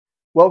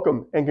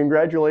Welcome and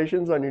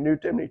congratulations on your new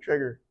Timney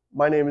trigger.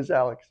 My name is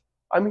Alex.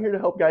 I'm here to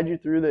help guide you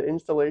through the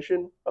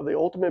installation of the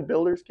Ultimate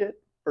Builder's Kit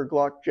for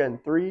Glock Gen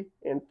 3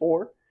 and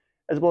 4,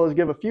 as well as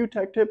give a few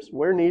tech tips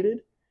where needed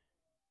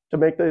to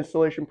make the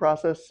installation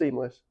process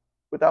seamless.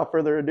 Without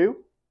further ado,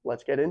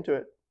 let's get into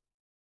it.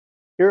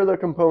 Here are the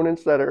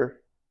components that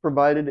are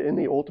provided in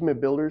the Ultimate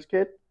Builder's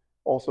Kit,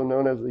 also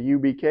known as the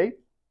UBK.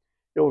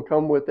 It will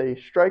come with a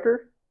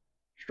striker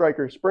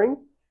spring,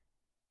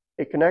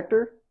 a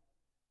connector,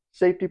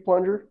 safety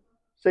plunger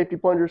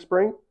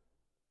spring,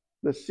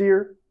 the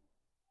sear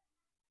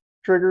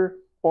trigger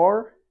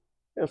bar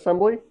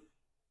assembly,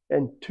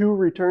 and 2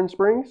 return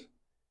springs.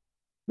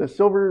 The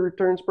silver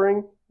return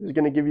spring is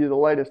going to give you the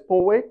lightest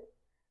pull weight.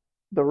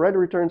 The red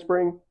return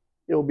spring,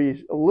 it'll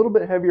be a little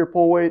bit heavier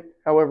pull weight,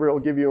 however it'll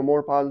give you a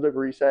more positive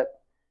reset,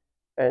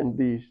 and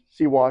the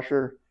C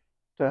washer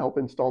to help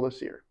install the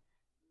sear.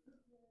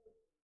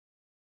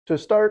 To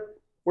start,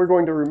 we're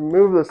going to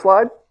remove the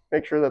slide,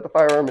 make sure that the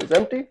firearm is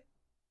empty.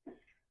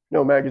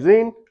 No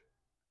magazine,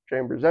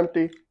 chamber's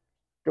empty.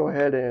 Go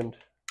ahead and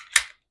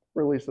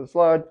release the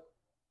slide,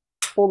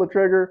 pull the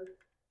trigger,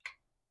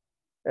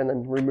 and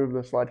then remove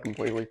the slide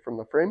completely from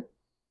the frame.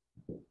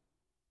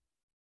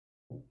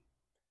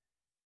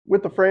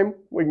 With the frame,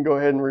 we can go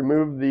ahead and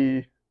remove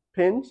the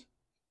pins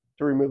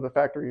to remove the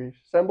factory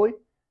assembly.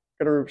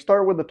 Going to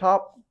start with the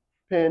top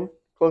pin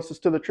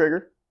closest to the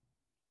trigger.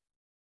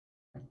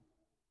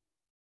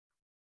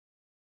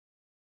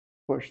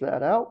 Push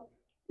that out.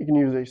 You can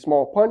use a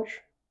small punch.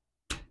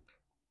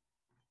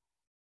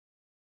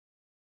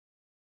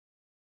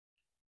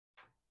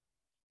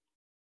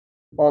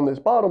 On this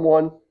bottom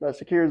one that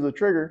secures the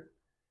trigger,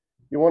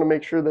 you want to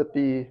make sure that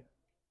the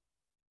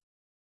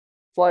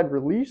slide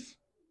release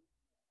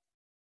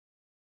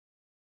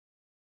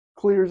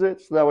clears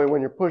it, so that way when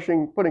you're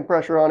putting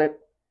pressure on it,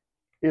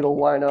 it'll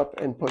line up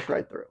and push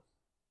right through.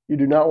 You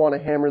do not want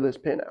to hammer this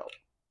pin out.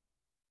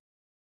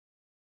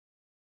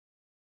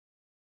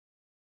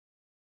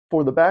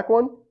 For the back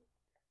one,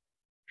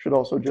 should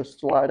also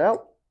just slide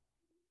out.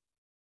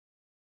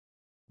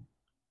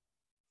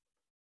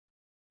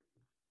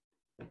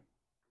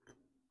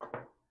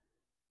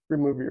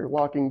 Remove your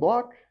locking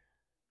block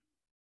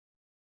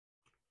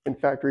and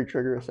factory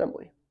trigger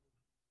assembly.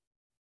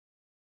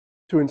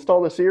 To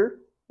install the sear,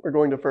 we're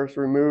going to first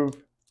remove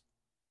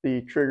the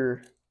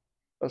trigger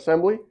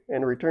assembly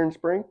and return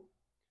spring.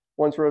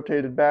 Once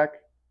rotated back,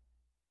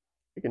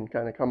 it can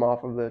kind of come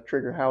off of the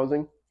trigger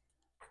housing.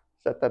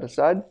 Set that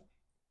aside.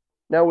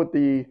 Now with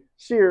the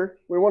sear,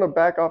 we want to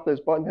back off this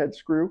button head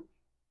screw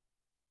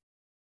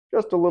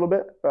just a little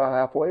bit, about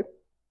halfway,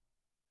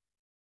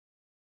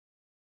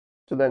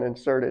 to then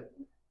insert it.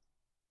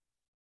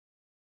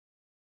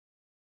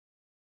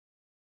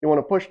 You want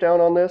to push down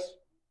on this,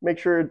 make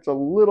sure it's a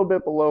little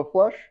bit below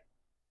flush,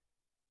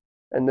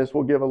 and this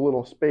will give a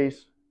little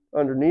space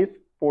underneath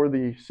for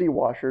the C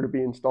washer to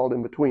be installed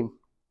in between.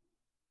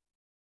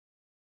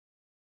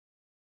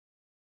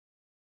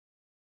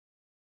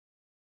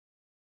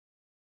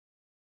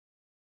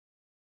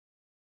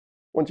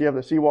 Once you have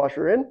the C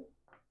washer in,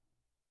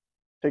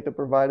 take the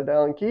provided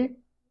Allen key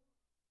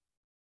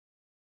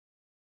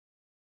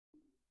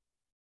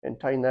and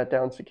tighten that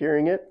down,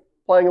 securing it,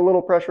 applying a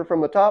little pressure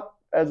from the top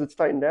as it's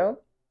tightened down.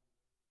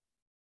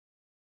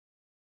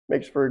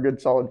 Makes for a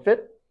good solid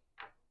fit.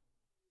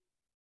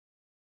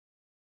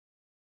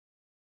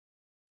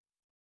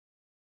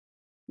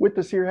 With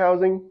the sear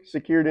housing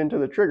secured into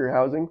the trigger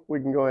housing, we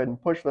can go ahead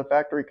and push the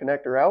factory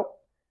connector out.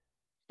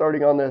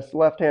 Starting on this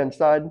left-hand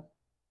side,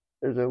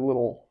 there's a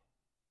little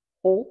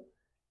hole.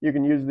 You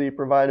can use the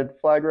provided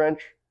flag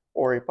wrench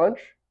or a punch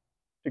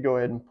to go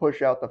ahead and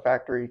push out the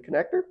factory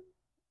connector.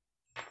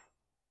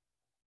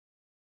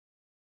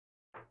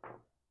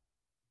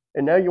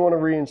 And now you want to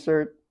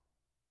reinsert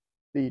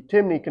the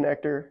Timney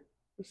connector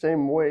the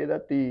same way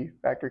that the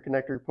factory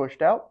connector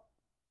pushed out.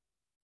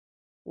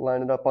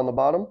 Line it up on the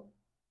bottom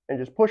and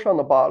just push on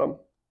the bottom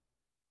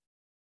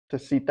to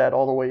seat that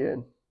all the way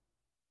in.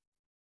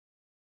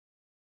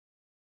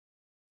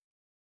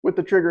 With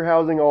the trigger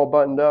housing all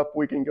buttoned up,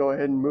 we can go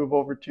ahead and move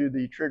over to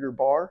the trigger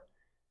bar.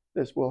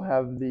 This will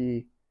have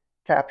the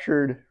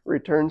captured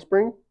return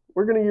spring.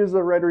 We're going to use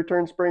the red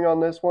return spring on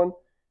this one.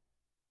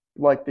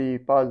 Like the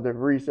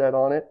positive reset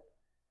on it.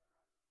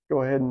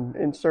 Go ahead and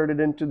insert it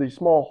into the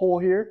small hole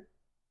here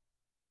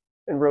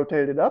and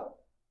rotate it up,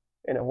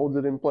 and it holds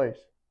it in place.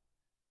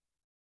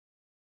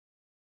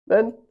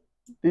 Then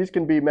these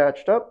can be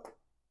matched up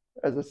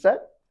as a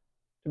set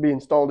to be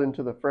installed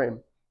into the frame.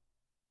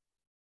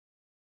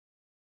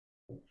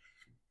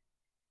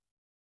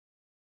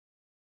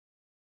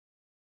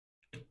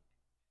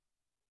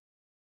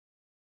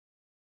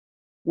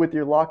 With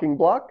your locking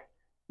block,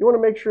 you want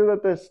to make sure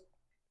that this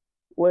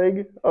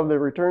leg of the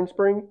return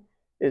spring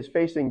is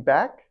facing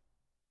back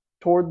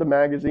toward the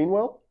magazine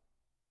well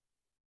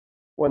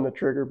when the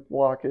trigger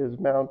block is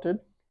mounted.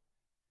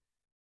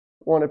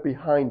 Want it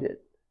behind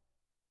it.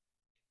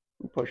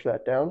 Push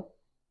that down.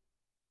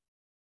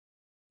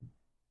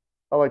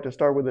 I like to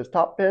start with this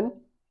top pin.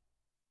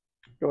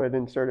 Go ahead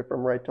and insert it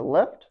from right to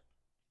left.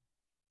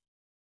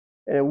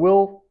 and it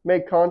will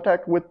make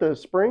contact with the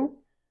spring.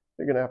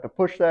 You're going to have to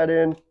push that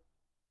in,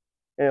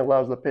 and it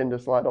allows the pin to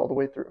slide all the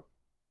way through.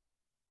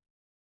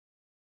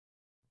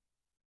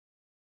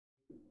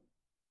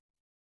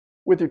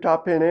 With your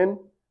top pin in,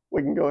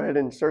 we can go ahead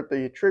and insert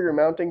the trigger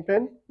mounting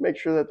pin. Make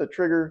sure that the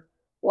trigger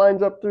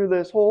lines up through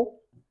this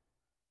hole.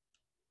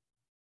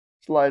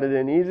 Slide it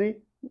in easy.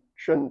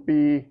 Shouldn't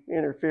be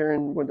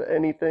interfering with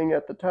anything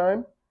at the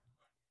time.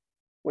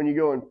 When you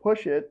go and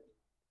push it,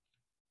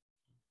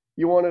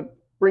 you want to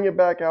bring it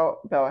back out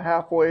about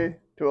halfway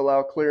to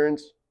allow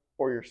clearance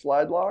for your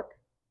slide lock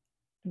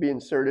to be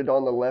inserted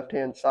on the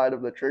left-hand side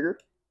of the trigger.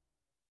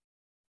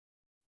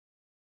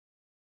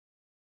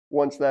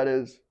 Once that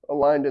is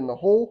aligned in the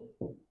hole,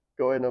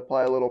 go ahead and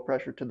apply a little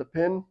pressure to the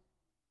pin.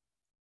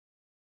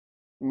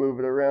 Move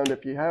it around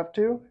if you have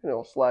to, and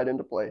it'll slide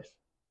into place.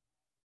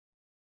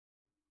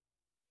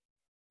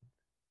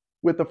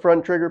 With the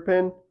front trigger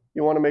pin,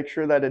 you want to make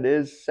sure that it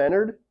is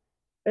centered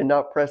and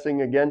not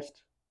pressing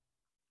against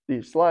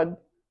the slide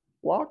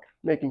lock,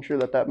 making sure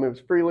that that moves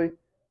freely.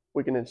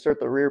 We can insert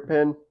the rear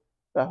pin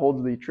that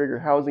holds the trigger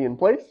housing in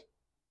place.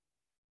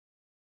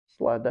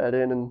 Slide that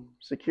in and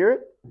secure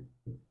it.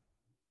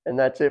 And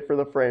that's it for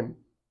the frame.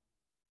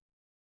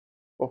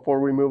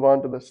 Before we move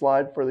on to the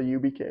slide for the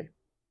UBK.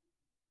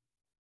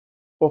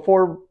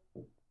 Before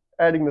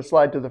adding the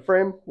slide to the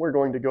frame, we're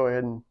going to go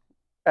ahead and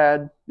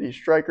add the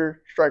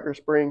striker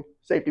spring,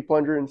 safety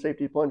plunger, and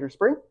safety plunger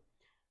spring.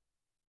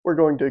 We're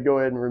going to go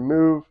ahead and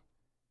remove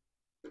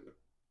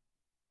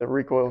the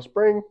recoil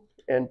spring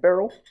and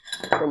barrel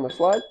from the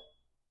slide.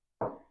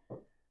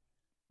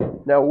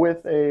 Now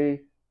with a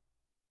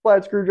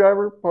flat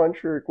screwdriver,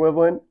 punch or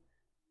equivalent,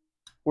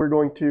 we're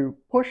going to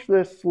push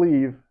this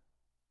sleeve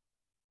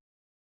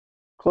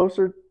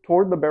closer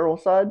toward the barrel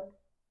side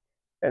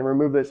and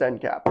remove this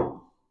end cap.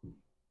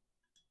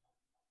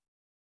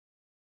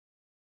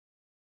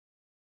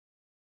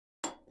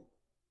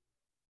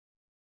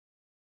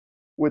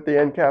 With the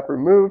end cap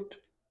removed,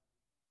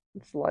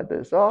 slide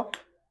this off,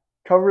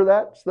 cover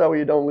that so that way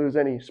you don't lose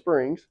any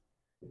springs,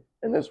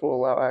 and this will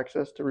allow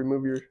access to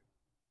remove your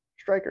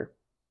striker.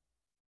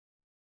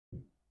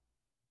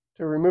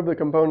 To remove the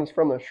components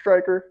from the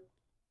striker,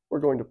 we're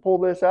going to pull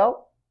this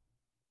out,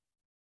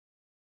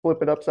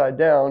 flip it upside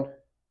down,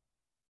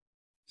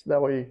 so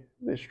that way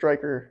the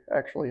striker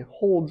actually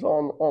holds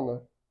on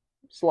the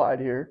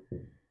slide here.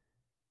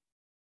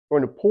 We're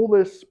going to pull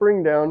this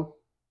spring down,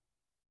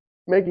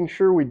 making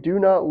sure we do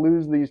not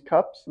lose these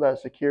cups that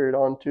secure it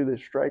onto the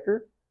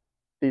striker.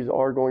 These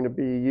are going to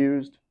be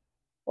used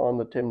on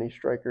the Timney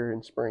striker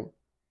and spring.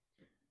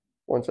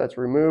 Once that's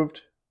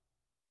removed,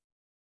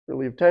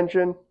 relieve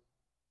tension,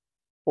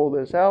 pull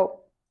this out,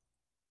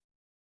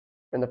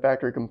 and the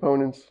factory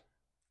components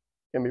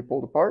can be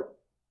pulled apart.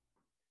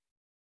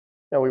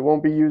 Now we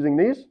won't be using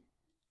these.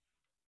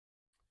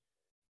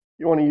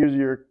 You want to use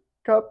your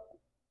cup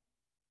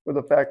with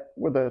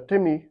a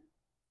Timney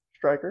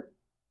striker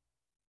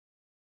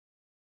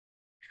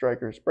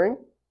spring.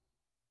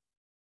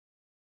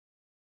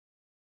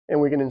 And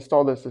we can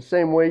install this the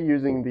same way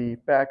using the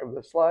back of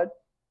the slide,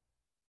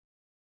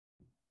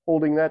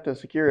 holding that to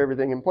secure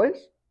everything in place,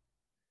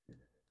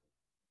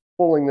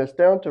 pulling this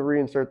down to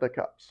reinsert the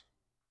cups.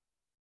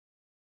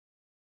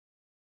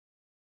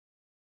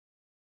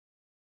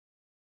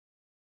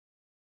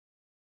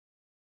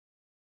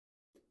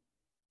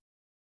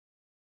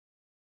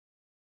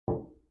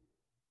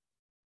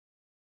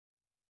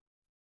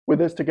 With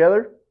this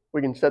together,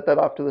 we can set that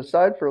off to the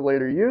side for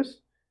later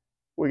use.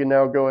 We can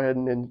now go ahead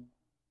and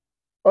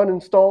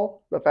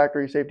uninstall the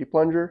factory safety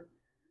plunger,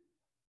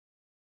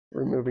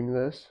 removing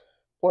this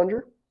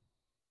plunger.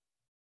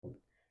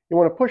 You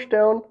want to push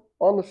down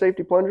on the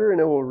safety plunger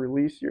and it will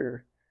release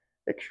your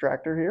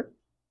extractor here.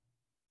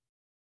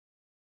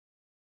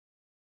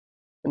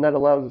 And that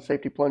allows the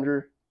safety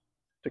plunger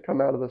to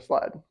come out of the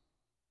slide.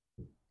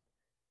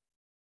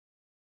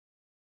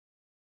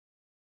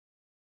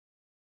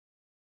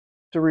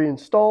 To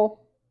reinstall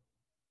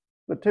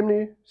the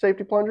Timney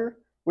safety plunger,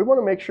 we want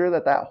to make sure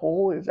that that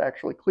hole is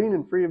actually clean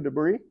and free of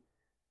debris,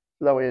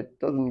 so that way it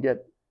doesn't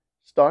get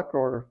stuck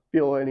or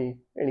feel any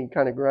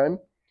kind of grime.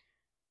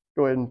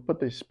 Go ahead and put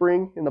the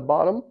spring in the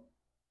bottom,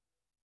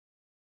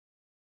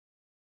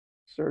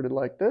 inserted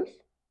like this,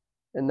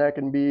 and that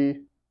can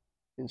be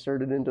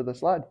inserted into the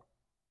slide.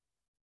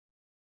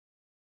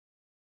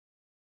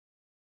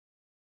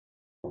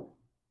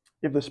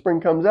 If the spring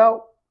comes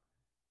out,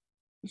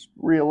 just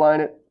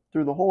realign it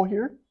through the hole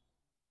here,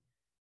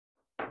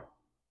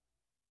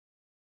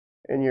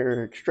 and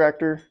your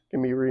extractor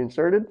can be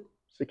reinserted,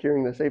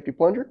 securing the safety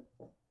plunger,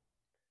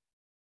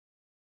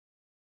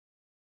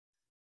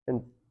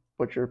 and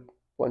put your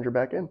plunger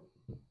back in.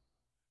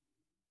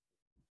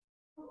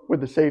 With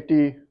the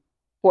safety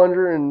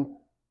plunger and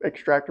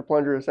extractor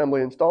plunger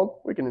assembly installed,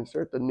 we can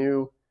insert the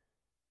new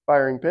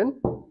firing pin.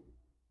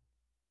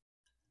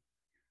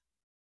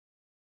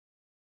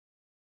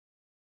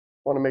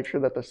 Want to make sure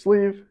that the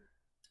sleeve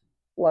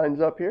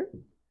lines up here.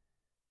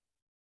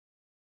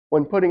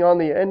 When putting on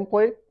the end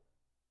plate,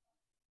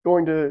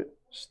 going to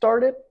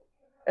start it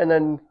and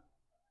then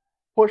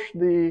push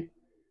the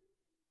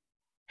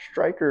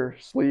striker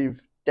sleeve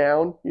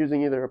down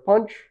using either a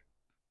punch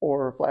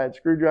or a flathead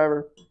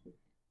screwdriver.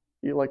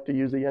 You like to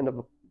use the end of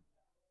a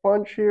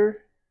punch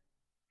here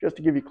just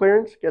to give you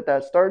clearance, get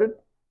that started,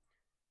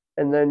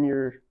 and then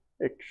your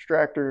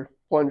extractor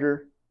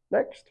plunger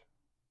next.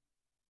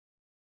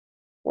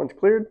 Once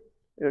cleared,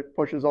 it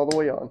pushes all the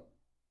way on.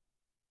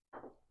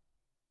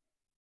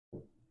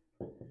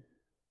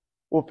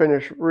 We'll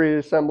finish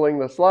reassembling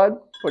the slide,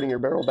 putting your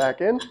barrel back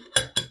in,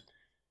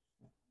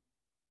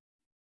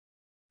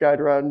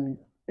 guide rod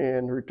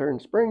and return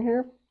spring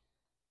here.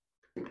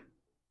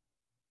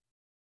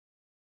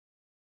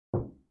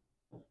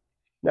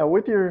 Now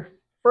with your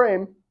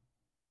frame,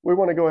 we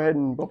want to go ahead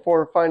and,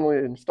 before finally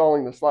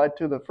installing the slide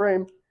to the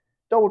frame,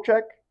 double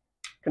check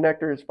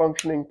connector is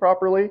functioning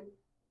properly,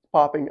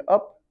 popping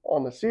up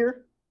on the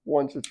sear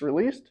once it's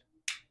released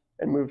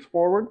and moves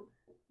forward.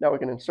 Now we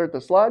can insert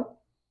the slide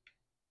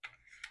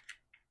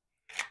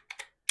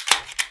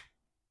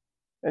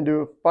and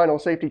do a final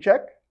safety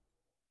check.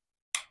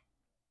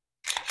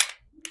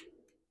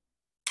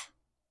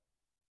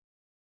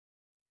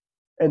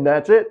 And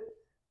that's it.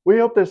 We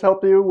hope this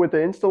helped you with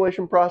the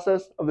installation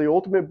process of the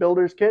Ultimate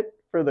Builder's Kit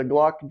for the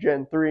Glock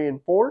Gen 3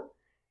 and 4.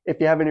 If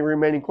you have any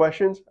remaining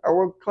questions, our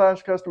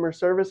world-class customer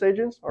service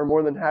agents are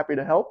more than happy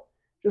to help.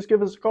 Just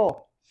give us a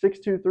call,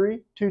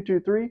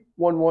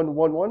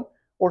 623-223-1111,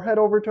 or head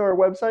over to our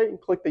website and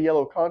click the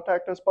yellow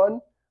Contact Us button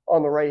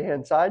on the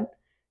right-hand side.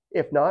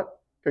 If not,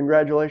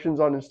 congratulations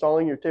on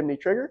installing your Timney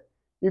trigger.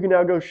 You can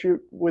now go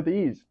shoot with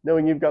ease,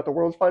 knowing you've got the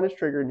world's finest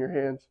trigger in your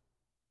hands.